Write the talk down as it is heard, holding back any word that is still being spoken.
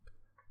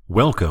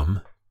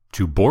Welcome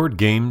to Board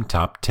Game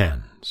Top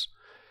Tens,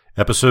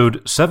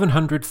 episode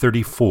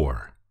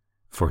 734,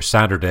 for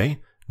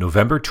Saturday,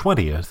 November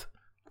 20th,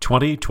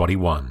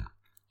 2021.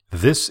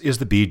 This is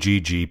the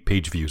BGG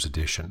Page Views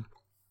edition.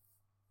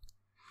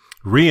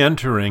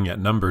 Re-entering at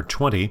number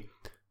 20,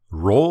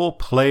 Role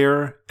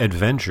Player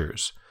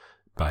Adventures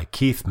by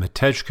Keith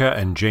Matejka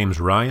and James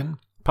Ryan,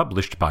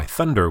 published by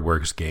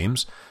Thunderworks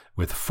Games,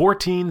 with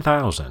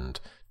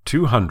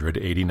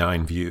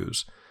 14,289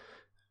 views.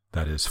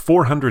 That is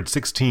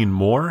 416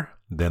 more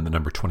than the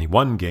number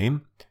 21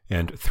 game,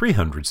 and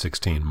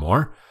 316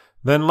 more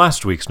than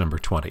last week's number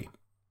 20.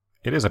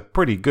 It is a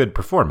pretty good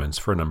performance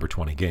for a number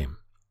 20 game.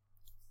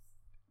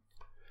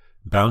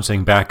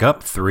 Bouncing back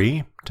up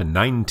 3 to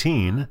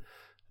 19,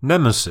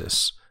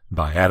 Nemesis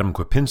by Adam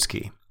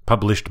Kwapinski,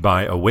 published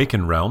by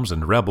Awaken Realms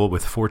and Rebel,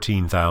 with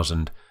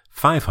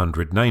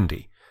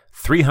 14,590,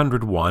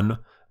 301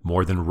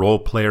 more than Role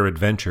Player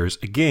Adventures,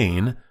 a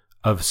gain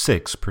of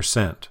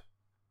 6%.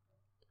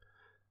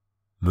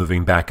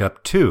 Moving back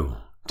up 2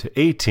 to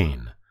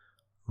 18,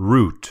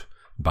 Root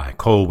by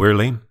Cole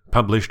Wehrle,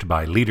 published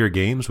by Leader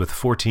Games, with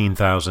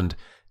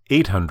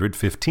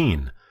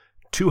 14,815,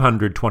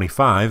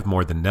 225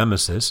 more than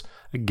Nemesis,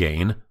 a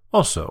gain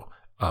also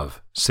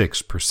of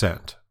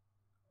 6%.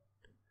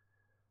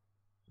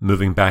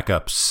 Moving back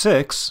up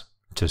 6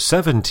 to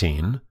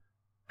 17,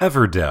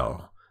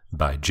 Everdell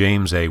by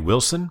James A.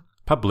 Wilson,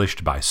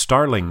 published by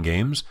Starling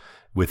Games,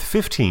 with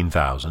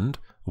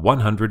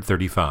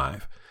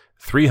 15,135,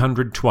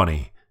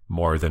 320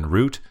 more than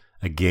Root,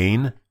 a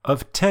gain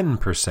of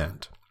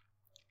 10%.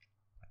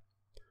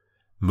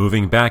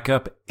 Moving back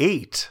up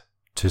 8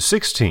 to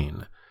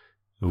 16,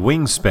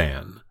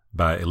 Wingspan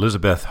by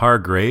Elizabeth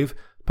Hargrave,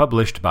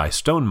 published by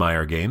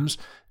Stonemaier Games,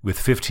 with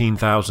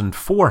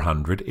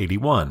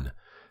 15,481,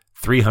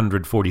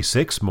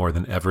 346 more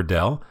than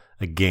Everdell,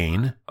 a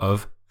gain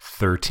of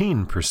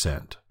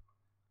 13%.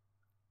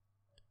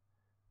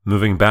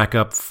 Moving back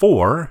up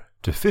 4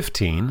 to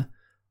 15,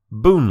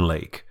 Boon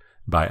Lake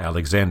by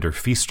Alexander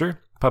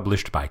Pfister,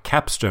 published by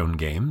Capstone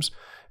Games,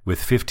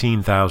 with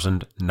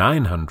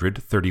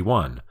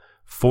 15,931,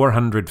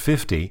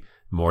 450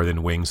 more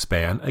than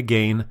Wingspan, a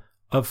gain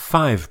of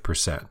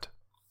 5%.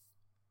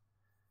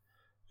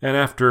 And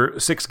after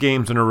 6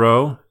 games in a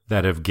row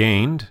that have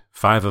gained,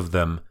 5 of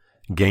them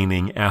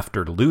gaining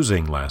after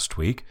losing last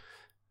week,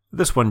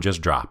 this one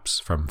just drops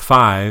from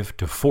 5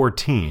 to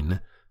 14,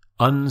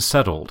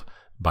 Unsettled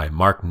by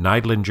Mark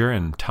Neidlinger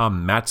and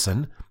Tom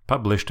Matson,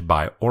 published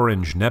by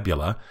Orange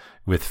Nebula,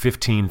 with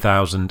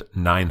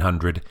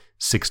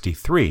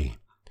 15,963,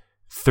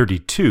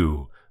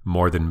 32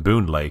 more than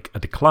Boon Lake, a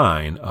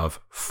decline of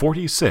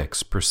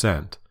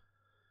 46%.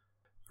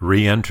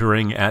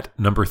 Re-entering at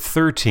number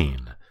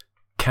 13,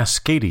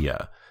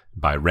 Cascadia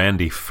by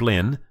Randy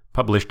Flynn,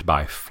 published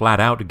by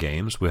Flat Out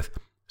Games, with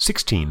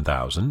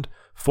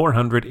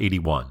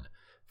 16,481,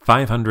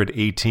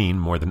 518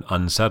 more than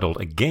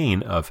Unsettled, a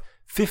gain of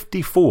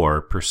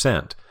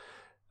 54%.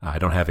 I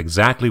don't have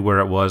exactly where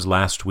it was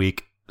last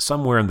week.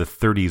 Somewhere in the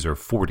 30s or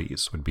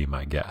 40s would be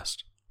my guess.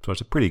 So it's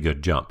a pretty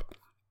good jump.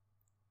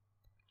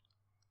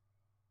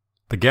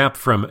 The gap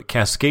from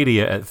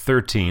Cascadia at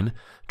 13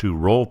 to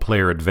Role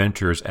Player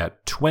Adventures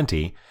at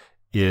 20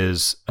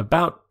 is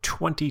about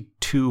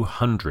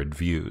 2,200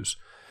 views.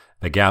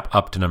 The gap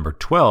up to number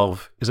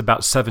 12 is about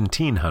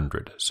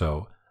 1,700,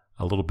 so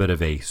a little bit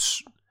of a, I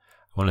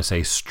want to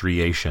say,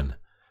 striation.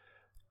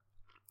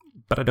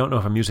 But I don't know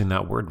if I'm using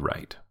that word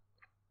right.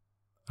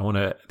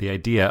 The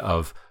idea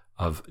of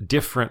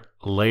different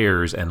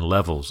layers and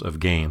levels of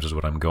games is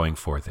what I'm going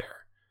for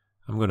there.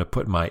 I'm going to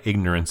put my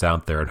ignorance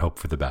out there and hope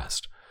for the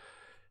best.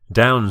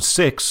 Down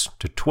 6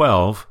 to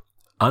 12,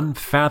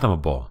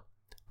 Unfathomable.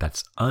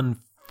 That's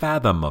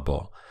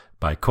Unfathomable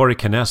by Corey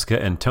Konieczka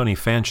and Tony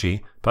Fanchi,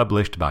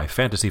 published by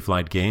Fantasy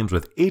Flight Games,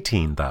 with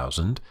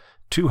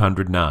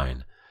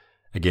 18,209.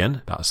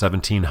 Again, about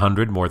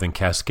 1,700 more than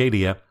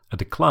Cascadia, a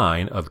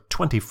decline of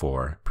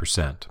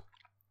 24%.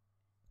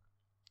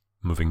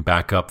 Moving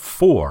back up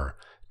 4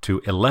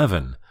 to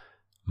 11,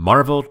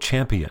 Marvel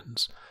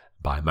Champions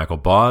by Michael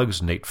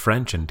Boggs, Nate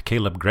French, and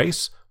Caleb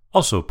Grace,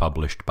 also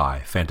published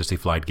by Fantasy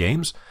Flight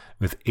Games,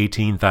 with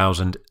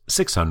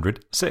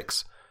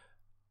 18,606,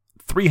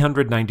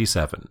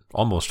 397,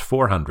 almost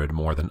 400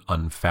 more than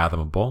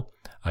Unfathomable,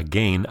 a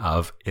gain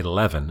of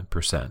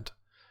 11%.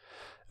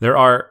 There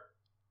are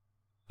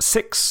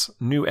 6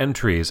 new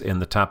entries in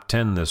the top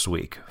 10 this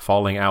week.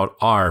 Falling out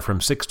are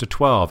from 6 to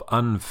 12,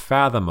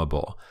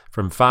 Unfathomable.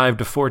 From 5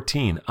 to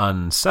 14,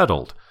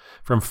 Unsettled.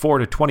 From 4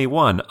 to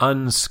 21,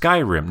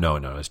 Unskyrim. No,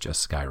 it's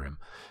just Skyrim.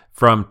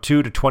 From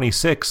 2 to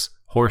 26,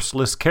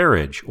 Horseless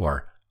Carriage,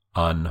 or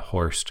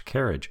Unhorsed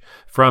Carriage.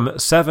 From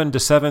 7 to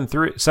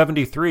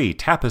 73,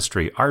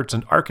 Tapestry, Arts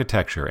and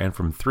Architecture. And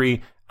from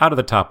 3 out of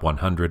the top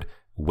 100,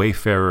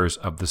 Wayfarers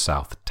of the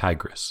South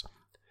Tigris.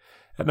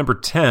 At number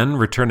 10,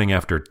 returning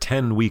after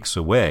 10 weeks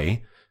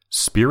away,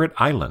 Spirit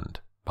Island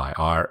by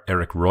R.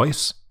 Eric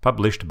Royce,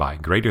 published by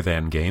Greater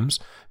Than Games,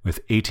 with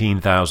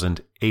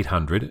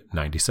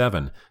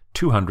 18,897,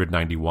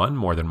 291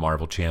 more than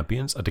Marvel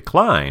Champions, a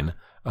decline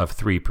of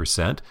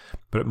 3%,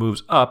 but it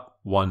moves up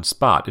one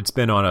spot. It's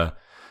been on a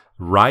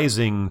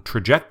rising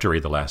trajectory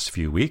the last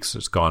few weeks.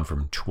 It's gone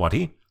from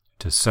 20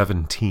 to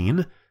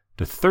 17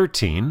 to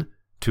 13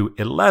 to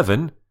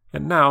 11,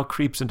 and now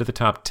creeps into the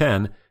top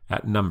 10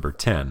 at number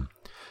 10.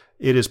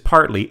 It is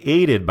partly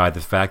aided by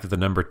the fact that the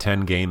number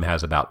 10 game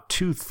has about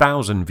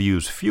 2,000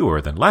 views fewer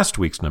than last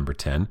week's number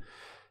 10,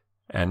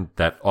 and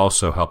that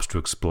also helps to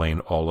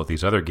explain all of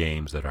these other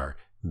games that are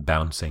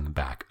bouncing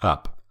back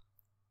up.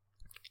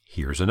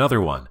 Here's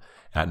another one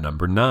at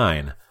number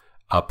 9,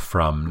 up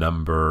from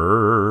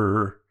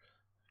number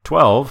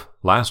 12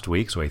 last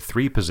week, so a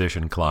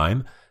 3-position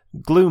climb,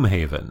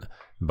 Gloomhaven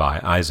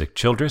by Isaac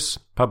Childress,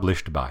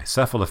 published by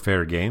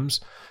Cephalofair Games,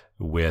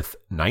 with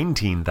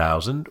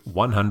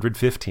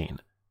 19,115,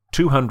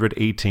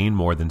 218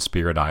 more than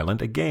Spirit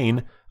Island, a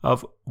gain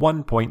of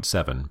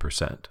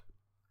 1.7%.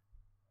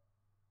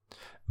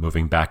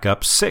 Moving back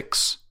up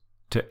 6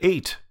 to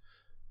 8,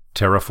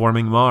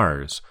 Terraforming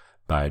Mars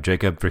by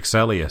Jacob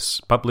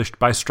Vrixelius, published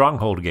by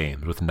Stronghold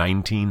Games, with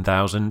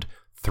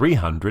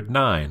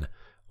 19,309,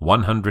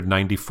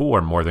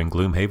 194 more than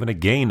Gloomhaven, a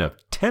gain of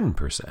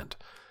 10%.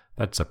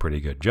 That's a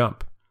pretty good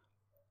jump.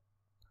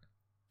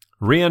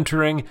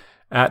 Re-entering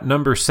at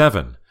number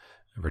 7,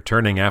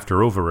 returning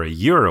after over a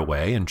year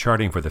away and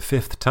charting for the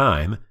 5th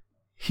time,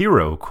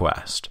 Hero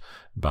Quest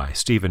by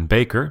Stephen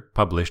Baker,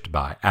 published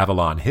by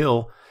Avalon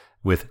Hill,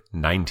 with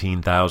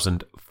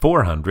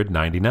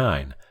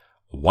 19,499,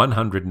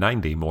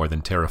 190 more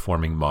than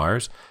Terraforming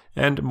Mars,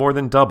 and more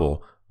than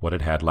double what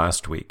it had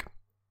last week.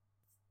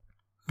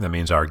 That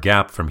means our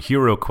gap from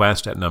Hero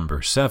Quest at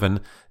number 7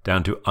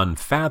 down to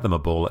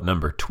Unfathomable at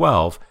number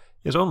 12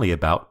 is only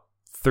about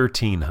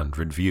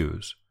 1,300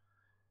 views.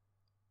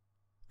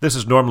 This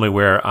is normally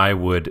where I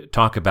would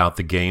talk about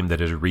the game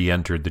that has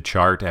re-entered the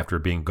chart after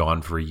being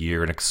gone for a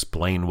year and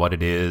explain what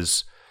it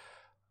is.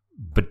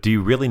 But do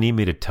you really need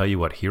me to tell you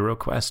what Hero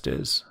Quest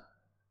is?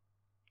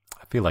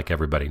 I feel like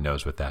everybody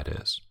knows what that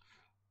is.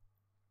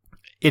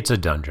 It's a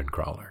dungeon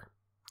crawler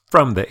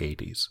from the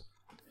 80s.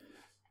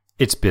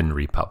 It's been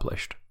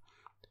republished.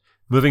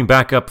 Moving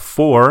back up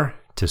 4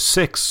 to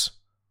 6,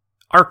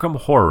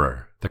 Arkham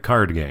Horror, the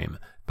card game,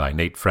 by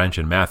Nate French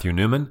and Matthew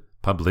Newman,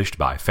 published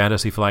by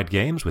Fantasy Flight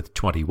Games, with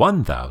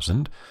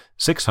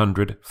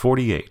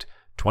 21,648,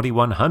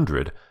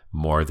 2,100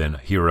 more than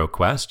Hero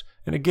Quest,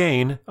 and a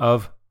gain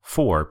of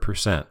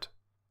 4%.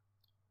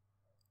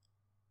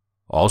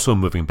 Also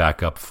moving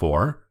back up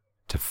 4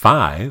 to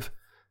 5,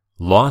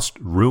 Lost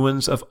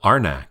Ruins of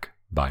Arnak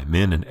by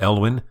Min and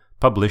Elwin,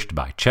 published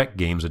by Czech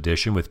Games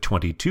Edition, with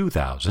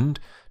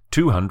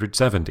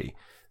 22,270,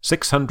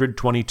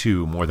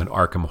 622 more than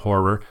Arkham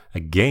Horror, a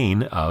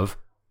gain of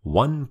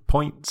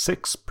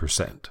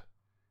 1.6%.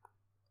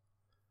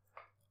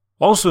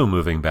 Also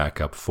moving back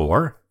up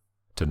 4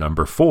 to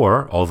number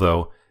 4,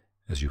 although,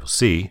 as you will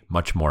see,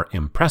 much more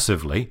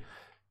impressively,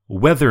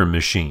 Weather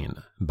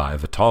Machine by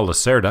Vital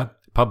Lacerda,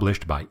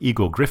 published by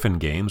Eagle Gryphon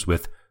Games,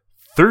 with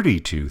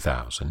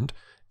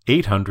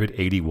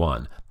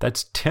 32,881.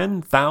 That's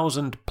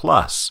 10,000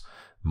 plus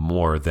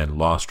more than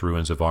Lost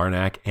Ruins of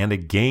Arnak, and a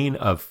gain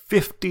of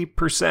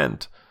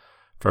 50%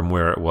 from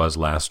where it was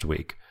last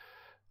week.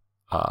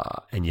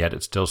 And yet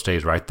it still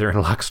stays right there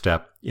in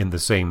lockstep in the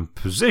same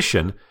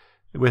position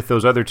with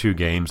those other two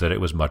games that it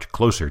was much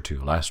closer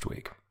to last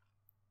week.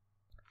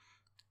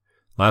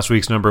 Last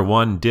week's number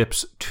 1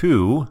 dips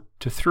 2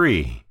 to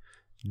 3.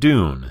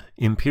 Dune,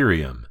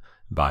 Imperium,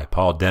 by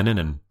Paul Denon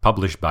and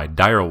published by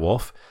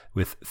Direwolf,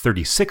 with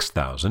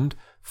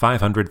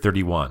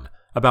 36,531,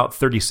 about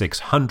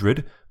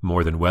 3,600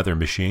 more than Weather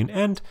Machine,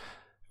 and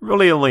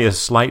really only a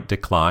slight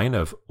decline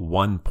of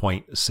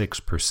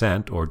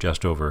 1.6%, or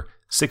just over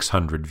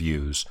 600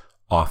 views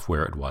off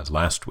where it was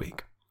last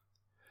week.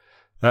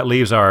 That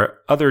leaves our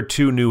other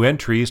 2 new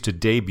entries to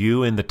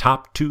debut in the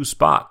top 2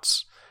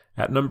 spots.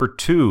 At number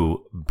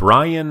 2,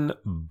 Brian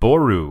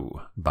Boru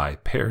by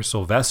Per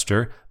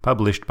Sylvester,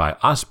 published by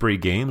Osprey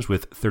Games,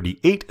 with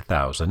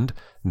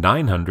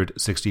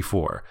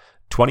 38,964,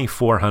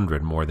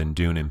 2,400 more than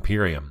Dune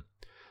Imperium.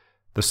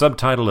 The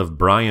subtitle of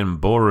Brian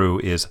Boru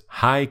is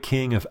High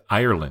King of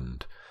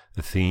Ireland.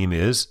 The theme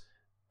is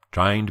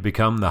trying to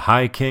become the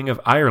High King of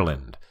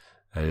Ireland.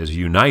 That is,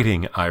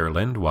 uniting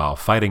Ireland while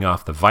fighting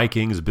off the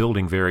Vikings,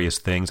 building various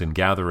things, and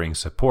gathering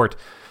support.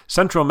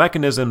 Central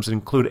mechanisms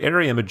include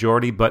area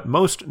majority, but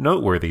most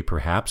noteworthy,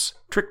 perhaps,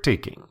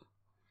 trick-taking.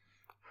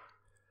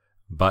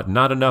 But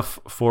not enough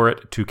for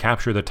it to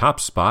capture the top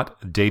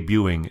spot,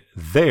 debuting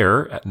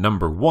there at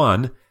number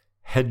 1,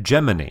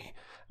 Hegemony,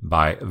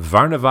 by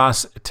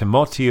Varnavas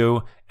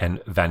Timotheou and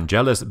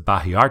Vangelis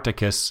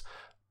Bahiartakis,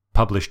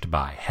 published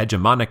by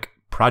Hegemonic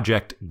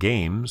Project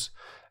Games,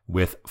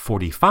 with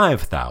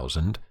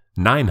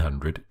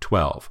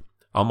 45,912,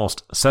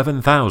 almost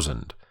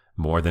 7,000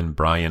 more than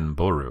Brian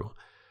Boru.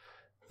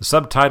 The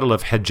subtitle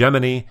of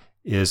Hegemony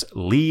is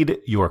Lead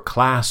Your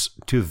Class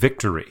to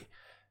Victory,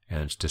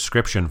 and its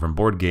description from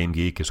Board Game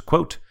Geek is,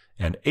 quote,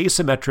 an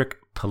asymmetric,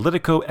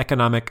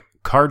 politico-economic,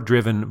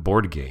 card-driven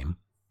board game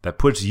that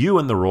puts you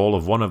in the role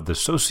of one of the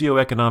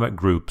socioeconomic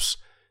groups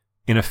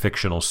in a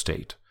fictional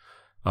state."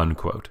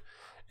 Unquote.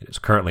 It is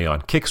currently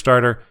on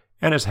Kickstarter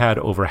and has had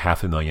over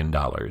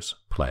 $500,000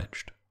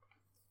 pledged.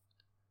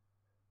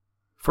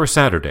 For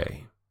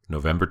Saturday,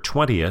 November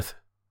 20th,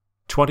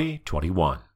 2021.